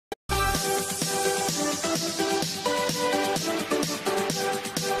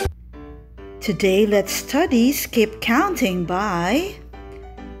Today, let's study skip counting by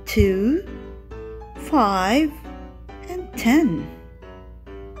 2, 5, and 10.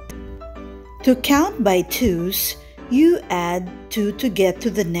 To count by twos, you add 2 to get to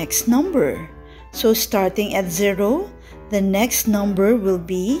the next number. So starting at 0, the next number will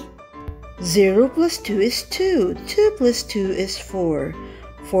be 0 plus 2 is 2, 2 plus 2 is 4,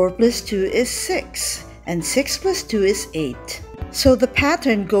 4 plus 2 is 6, and 6 plus 2 is 8. So the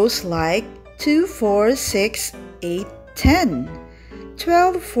pattern goes like 2, 4, 6, 8, 10,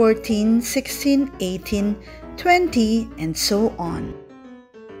 12, 14, 16, 18, 20, and so on.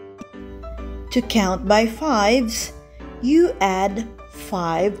 To count by fives, you add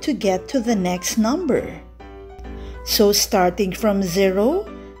 5 to get to the next number. So starting from 0,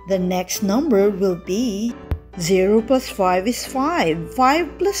 the next number will be 0 plus 5 is 5,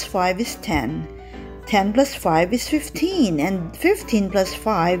 5 plus 5 is 10, 10 plus 5 is 15, and 15 plus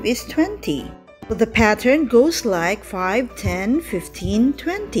 5 is 20. So the pattern goes like 5, 10, 15,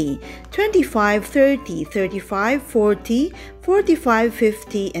 20, 25, 30, 35, 40, 45,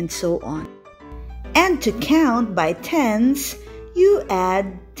 50, and so on. And to count by tens, you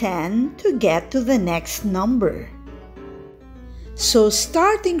add 10 to get to the next number. So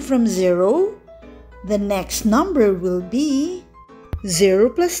starting from 0, the next number will be 0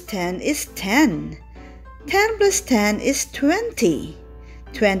 plus 10 is 10, 10 plus 10 is 20,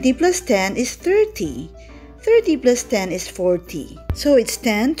 20 plus 10 is 30, 30 plus 10 is 40. So it's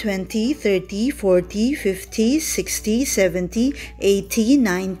 10, 20, 30, 40, 50, 60, 70, 80,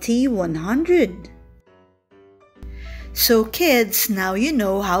 90, 100. So kids, now you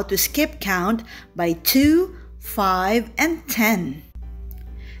know how to skip count by 2, 5, and 10.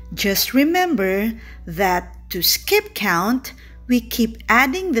 Just remember that to skip count, we keep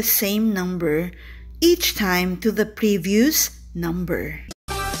adding the same number each time to the previous number.